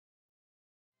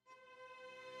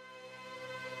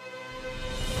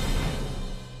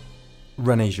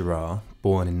René Girard,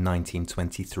 born in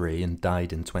 1923 and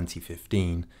died in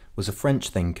 2015, was a French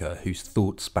thinker whose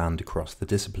thought spanned across the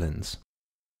disciplines.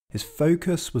 His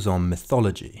focus was on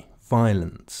mythology,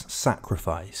 violence,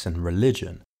 sacrifice and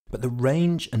religion, but the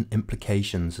range and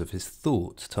implications of his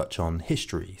thought touch on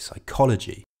history,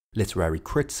 psychology, literary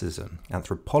criticism,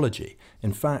 anthropology.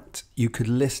 In fact, you could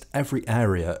list every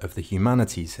area of the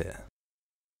humanities here.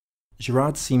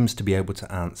 Girard seems to be able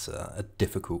to answer a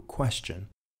difficult question.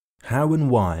 How and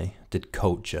why did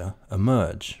culture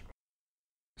emerge?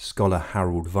 Scholar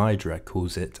Harald Wydra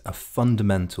calls it a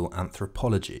fundamental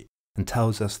anthropology and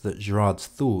tells us that Girard's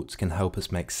thoughts can help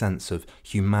us make sense of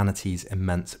humanity's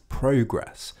immense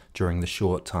progress during the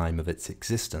short time of its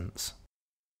existence.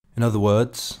 In other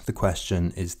words, the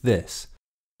question is this: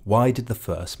 why did the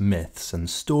first myths and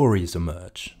stories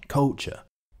emerge, culture,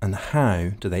 and how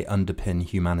do they underpin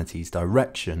humanity's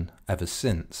direction ever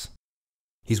since?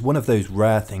 He's one of those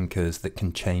rare thinkers that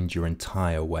can change your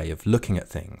entire way of looking at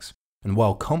things, and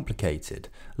while complicated,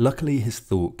 luckily his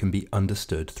thought can be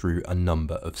understood through a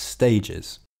number of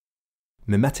stages: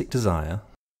 mimetic desire,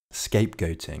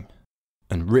 scapegoating,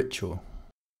 and ritual.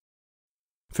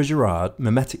 For Girard,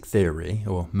 mimetic theory,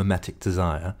 or mimetic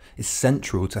desire, is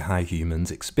central to how humans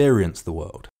experience the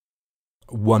world.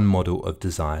 One model of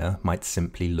desire might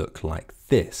simply look like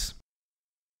this.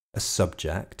 A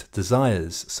subject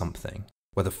desires something,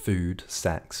 whether food,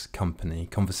 sex, company,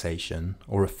 conversation,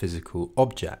 or a physical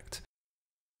object.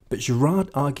 But Girard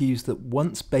argues that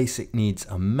once basic needs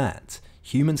are met,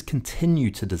 humans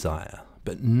continue to desire,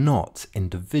 but not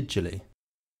individually.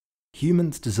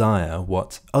 Humans desire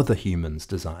what other humans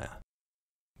desire.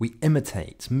 We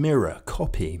imitate, mirror,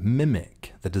 copy,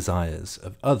 mimic the desires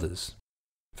of others.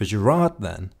 For Girard,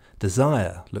 then,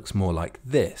 desire looks more like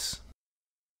this.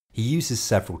 He uses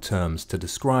several terms to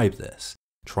describe this: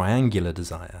 triangular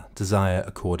desire, desire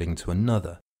according to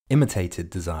another, imitated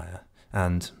desire,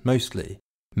 and, mostly,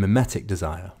 mimetic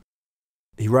desire.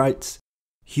 He writes,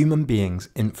 "Human beings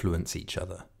influence each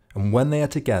other, and when they are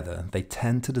together, they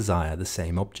tend to desire the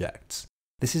same objects.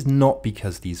 This is not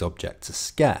because these objects are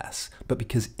scarce, but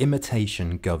because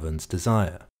imitation governs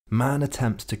desire. Man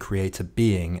attempts to create a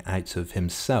being out of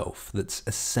himself that's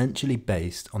essentially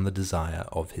based on the desire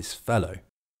of his fellow."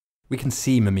 We can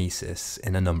see mimesis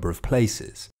in a number of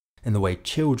places, in the way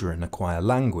children acquire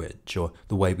language, or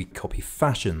the way we copy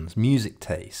fashions, music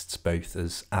tastes, both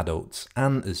as adults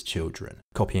and as children,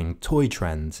 copying toy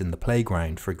trends in the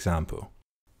playground, for example.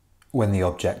 When the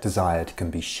object desired can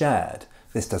be shared,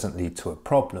 this doesn't lead to a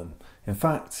problem. In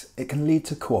fact, it can lead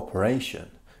to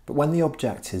cooperation. But when the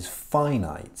object is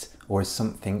finite, or is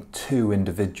something two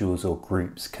individuals or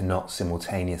groups cannot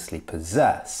simultaneously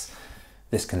possess,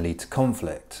 this can lead to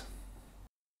conflict.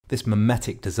 This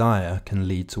mimetic desire can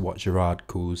lead to what Girard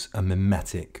calls a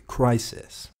mimetic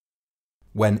crisis.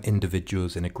 When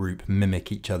individuals in a group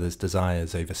mimic each other's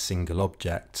desires over single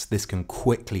objects, this can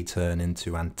quickly turn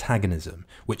into antagonism,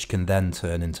 which can then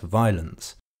turn into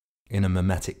violence. In a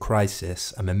mimetic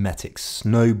crisis, a mimetic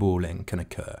snowballing can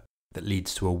occur that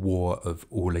leads to a war of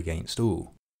all against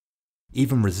all.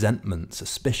 Even resentment,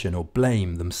 suspicion, or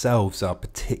blame themselves are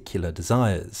particular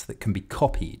desires that can be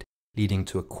copied, leading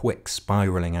to a quick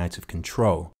spiralling out of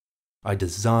control. I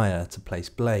desire to place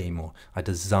blame, or I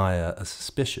desire a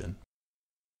suspicion.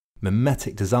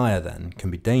 Mimetic desire, then,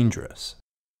 can be dangerous.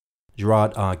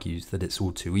 Girard argues that it's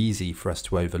all too easy for us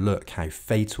to overlook how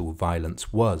fatal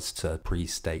violence was to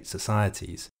pre-state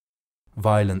societies.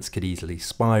 Violence could easily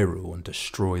spiral and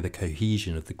destroy the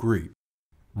cohesion of the group.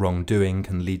 Wrongdoing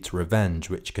can lead to revenge,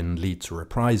 which can lead to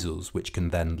reprisals, which can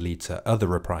then lead to other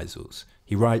reprisals.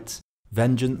 He writes,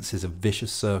 "Vengeance is a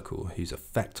vicious circle whose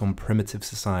effect on primitive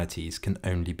societies can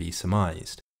only be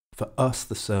surmised. For us,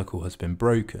 the circle has been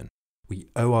broken. We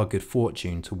owe our good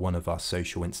fortune to one of our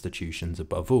social institutions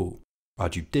above all, our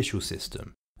judicial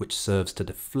system, which serves to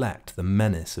deflect the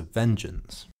menace of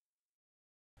vengeance."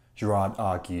 Girard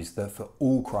argues that for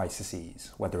all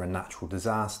crises, whether a natural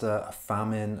disaster, a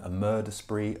famine, a murder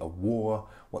spree, a war,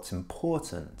 what's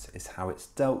important is how it's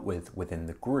dealt with within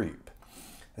the group.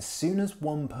 As soon as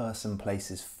one person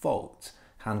places fault,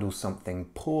 handles something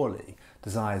poorly,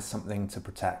 desires something to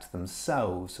protect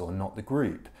themselves or not the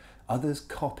group, others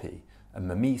copy, and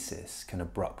mimesis can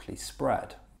abruptly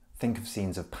spread. Think of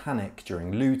scenes of panic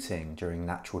during looting, during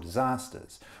natural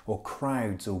disasters, or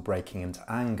crowds all breaking into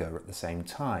anger at the same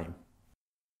time.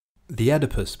 The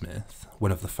Oedipus myth,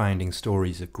 one of the founding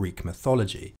stories of Greek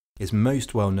mythology, is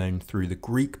most well known through the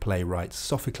Greek playwright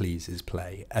Sophocles'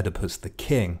 play Oedipus the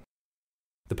King.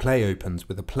 The play opens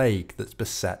with a plague that's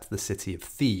beset the city of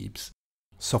Thebes.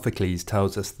 Sophocles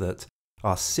tells us that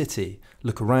Our city,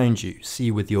 look around you, see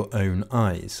with your own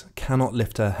eyes, cannot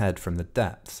lift her head from the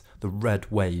depths, the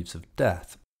red waves of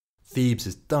death. Thebes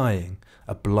is dying,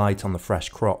 a blight on the fresh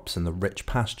crops and the rich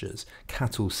pastures,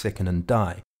 cattle sicken and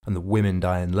die, and the women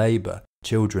die in labour,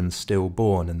 children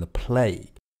stillborn, and the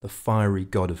plague, the fiery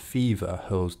god of fever,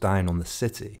 hurls down on the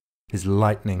city, his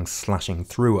lightning slashing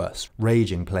through us,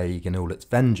 raging plague in all its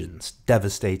vengeance,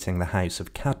 devastating the house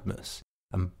of Cadmus,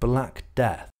 and black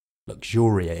death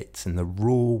luxuriates in the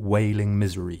raw wailing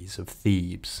miseries of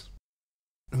Thebes.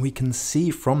 And we can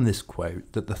see from this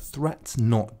quote that the threat's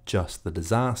not just the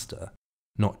disaster,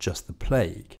 not just the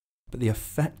plague, but the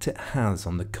effect it has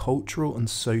on the cultural and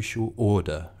social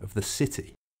order of the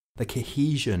city, the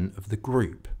cohesion of the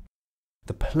group.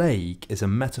 The plague is a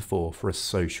metaphor for a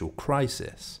social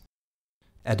crisis.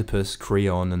 Oedipus,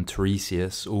 Creon and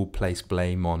Tiresias all place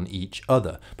blame on each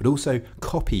other, but also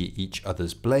copy each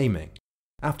other's blaming.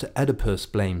 After Oedipus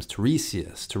blames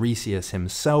Tiresias, Tiresias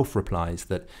himself replies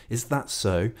that, "Is that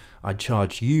so? I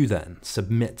charge you then,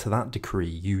 submit to that decree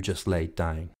you just laid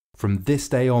down. From this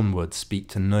day onwards speak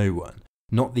to no one,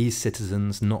 not these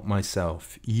citizens, not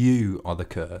myself. You are the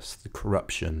curse, the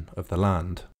corruption of the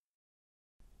land."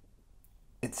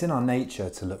 It's in our nature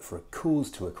to look for a cause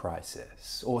to a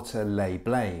crisis, or to lay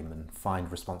blame and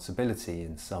find responsibility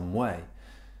in some way.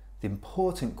 The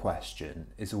important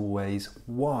question is always,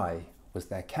 why was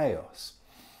there chaos?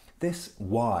 This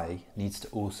why needs to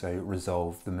also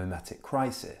resolve the mimetic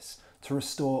crisis, to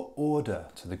restore order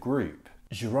to the group.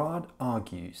 Girard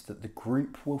argues that the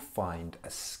group will find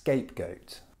a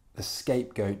scapegoat. The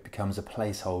scapegoat becomes a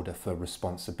placeholder for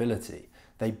responsibility.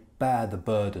 They bear the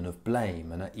burden of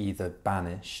blame and are either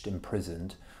banished,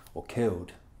 imprisoned, or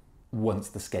killed. Once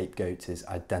the scapegoat is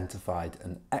identified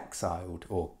and exiled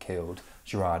or killed,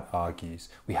 Girard argues,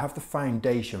 we have the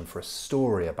foundation for a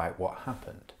story about what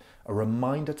happened, a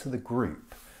reminder to the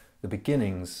group, the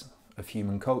beginnings of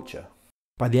human culture.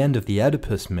 By the end of the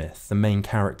Oedipus myth, the main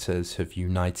characters have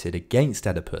united against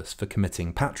Oedipus for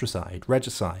committing patricide,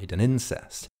 regicide and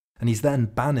incest, and he's then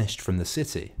banished from the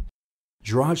city.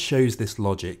 Girard shows this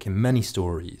logic in many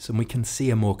stories, and we can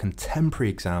see a more contemporary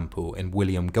example in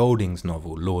William Golding's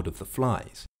novel Lord of the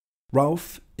Flies.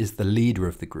 Ralph is the leader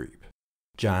of the group.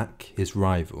 Jack, his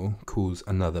rival, calls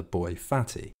another boy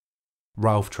fatty.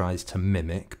 Ralph tries to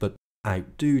mimic but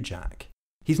outdo Jack.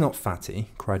 "He's not fatty,"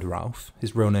 cried Ralph.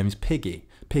 "His real name's Piggy.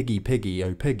 Piggy, Piggy,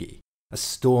 oh Piggy." A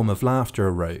storm of laughter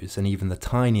arose, and even the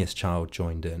tiniest child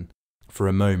joined in. For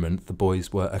a moment, the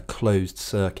boys were a closed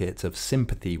circuit of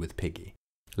sympathy with Piggy.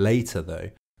 Later,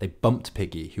 though, they bumped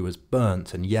Piggy, who was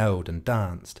burnt and yelled and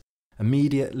danced.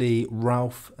 Immediately,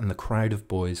 Ralph and the crowd of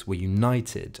boys were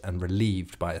united and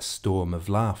relieved by a storm of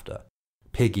laughter.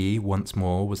 Piggy, once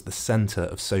more, was the centre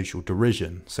of social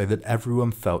derision, so that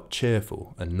everyone felt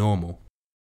cheerful and normal.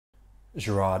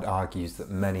 Girard argues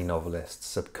that many novelists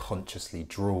subconsciously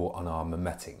draw on our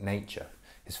mimetic nature.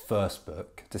 His first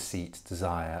book, Deceit,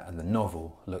 Desire and the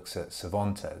Novel, looks at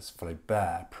Cervantes,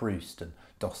 Flaubert, Proust and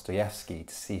Dostoevsky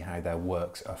to see how their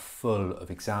works are full of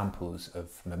examples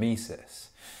of mimesis.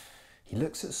 He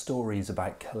looks at stories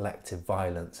about collective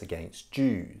violence against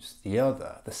Jews, the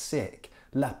other, the sick,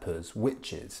 lepers,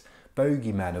 witches,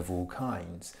 bogeymen of all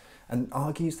kinds, and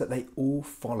argues that they all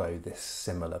follow this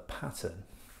similar pattern.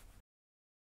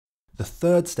 The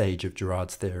third stage of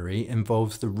Girard's theory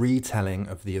involves the retelling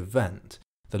of the event,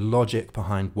 the logic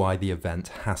behind why the event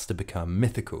has to become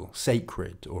mythical,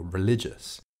 sacred, or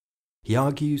religious. He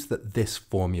argues that this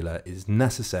formula is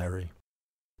necessary.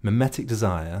 Mimetic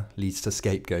desire leads to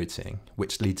scapegoating,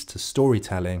 which leads to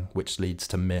storytelling, which leads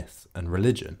to myth and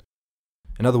religion.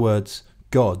 In other words,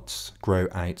 gods grow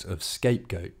out of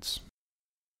scapegoats.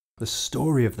 The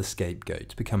story of the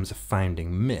scapegoat becomes a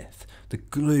founding myth, the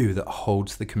glue that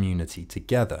holds the community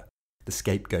together. The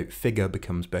scapegoat figure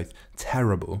becomes both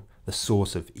terrible, the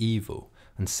source of evil,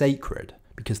 and sacred,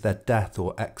 because their death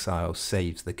or exile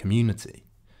saves the community.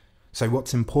 So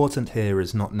what's important here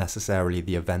is not necessarily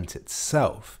the event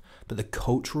itself, but the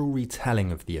cultural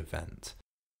retelling of the event.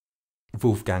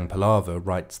 Wolfgang Palaver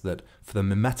writes that for the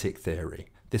mimetic theory,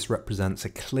 this represents a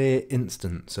clear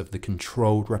instance of the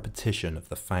controlled repetition of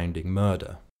the founding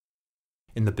murder.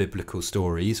 In the biblical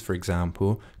stories, for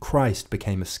example, Christ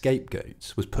became a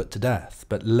scapegoat, was put to death,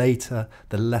 but later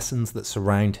the lessons that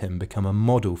surround him become a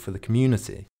model for the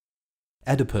community.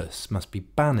 Oedipus must be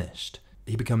banished.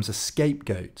 He becomes a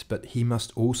scapegoat, but he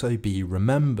must also be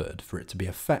remembered for it to be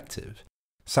effective.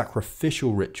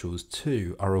 Sacrificial rituals,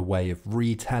 too, are a way of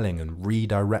retelling and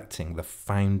redirecting the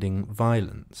founding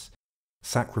violence.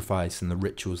 Sacrifice and the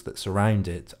rituals that surround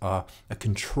it are a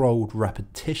controlled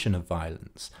repetition of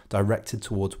violence directed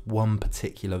towards one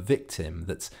particular victim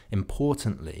that's,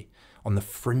 importantly, on the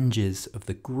fringes of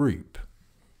the group.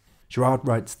 Girard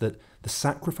writes that the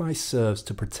sacrifice serves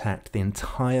to protect the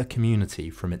entire community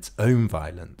from its own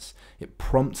violence. It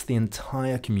prompts the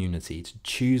entire community to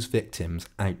choose victims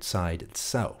outside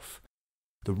itself.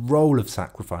 The role of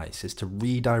sacrifice is to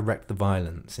redirect the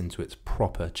violence into its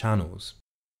proper channels.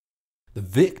 The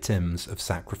victims of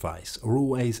sacrifice are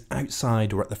always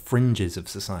outside or at the fringes of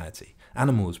society.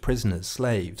 Animals, prisoners,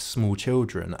 slaves, small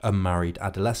children, unmarried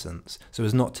adolescents, so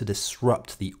as not to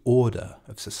disrupt the order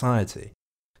of society.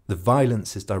 The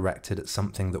violence is directed at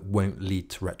something that won't lead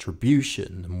to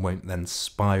retribution and won't then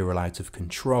spiral out of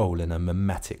control in a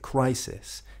mimetic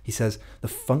crisis. He says the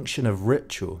function of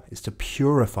ritual is to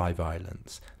purify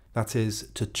violence. That is,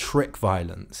 to trick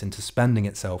violence into spending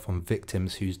itself on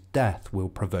victims whose death will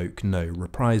provoke no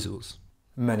reprisals.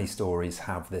 Many stories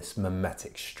have this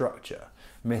mimetic structure.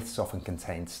 Myths often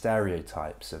contain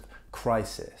stereotypes of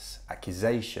crisis,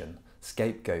 accusation,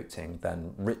 scapegoating,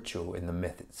 then ritual in the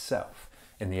myth itself.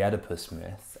 In the Oedipus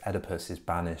myth, Oedipus is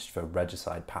banished for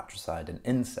regicide, patricide and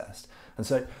incest, and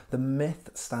so the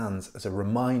myth stands as a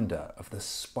reminder of the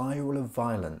spiral of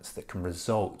violence that can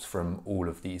result from all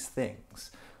of these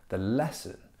things. The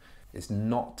lesson is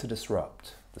not to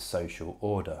disrupt the social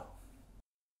order.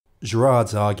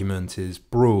 Girard's argument is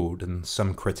broad, and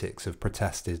some critics have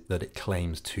protested that it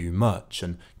claims too much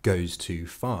and goes too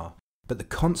far. But the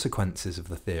consequences of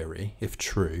the theory, if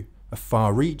true, are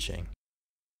far-reaching.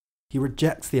 He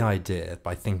rejects the idea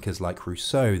by thinkers like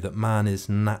Rousseau that man is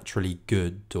naturally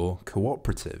good or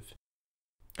cooperative.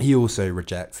 He also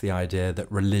rejects the idea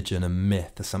that religion and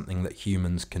myth are something that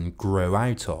humans can grow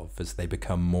out of as they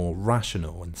become more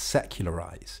rational and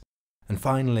secularise. And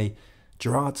finally,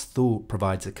 Girard's thought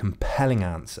provides a compelling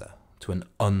answer to an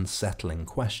unsettling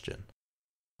question.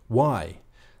 Why,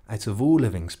 out of all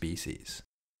living species,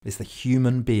 is the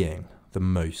human being the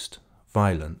most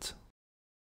violent?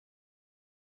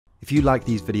 If you like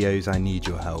these videos, I need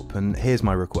your help, and here's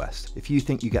my request. If you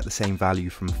think you get the same value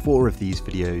from 4 of these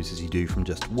videos as you do from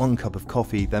just 1 cup of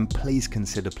coffee, then please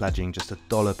consider pledging just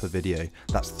 $1 per video.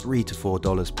 That's $3 to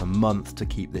 $4 per month to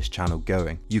keep this channel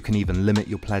going. You can even limit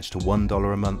your pledge to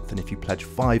 $1 a month, and if you pledge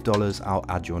 $5, I'll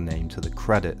add your name to the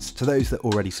credits. To those that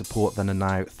already support Then and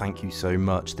Now, thank you so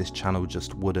much. This channel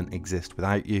just wouldn't exist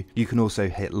without you. You can also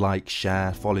hit like,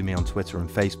 share, follow me on Twitter and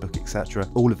Facebook, etc.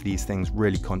 All of these things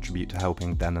really contribute to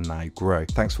helping Then and Now grow.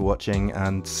 Thanks for watching,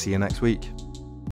 and see you next week.